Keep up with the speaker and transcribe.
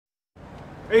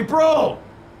Hey, bro!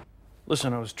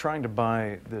 Listen, I was trying to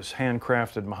buy this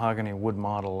handcrafted mahogany wood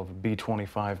model of a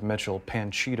B-25 Mitchell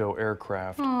Panchito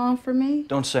aircraft. Aw, for me?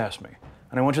 Don't sass me.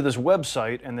 And I went to this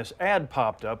website and this ad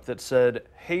popped up that said,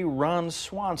 "Hey, Ron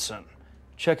Swanson,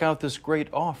 check out this great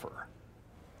offer."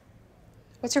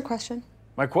 What's your question?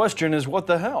 My question is, what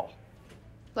the hell?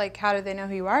 Like, how do they know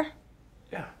who you are?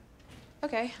 Yeah.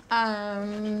 Okay.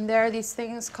 There are these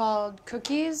things called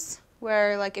cookies,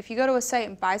 where like if you go to a site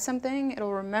and buy something,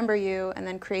 it'll remember you and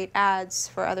then create ads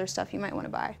for other stuff you might want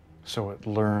to buy. So it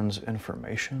learns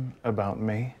information about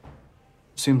me?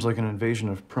 Seems like an invasion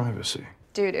of privacy.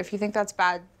 Dude, if you think that's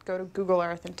bad, go to Google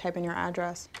Earth and type in your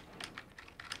address.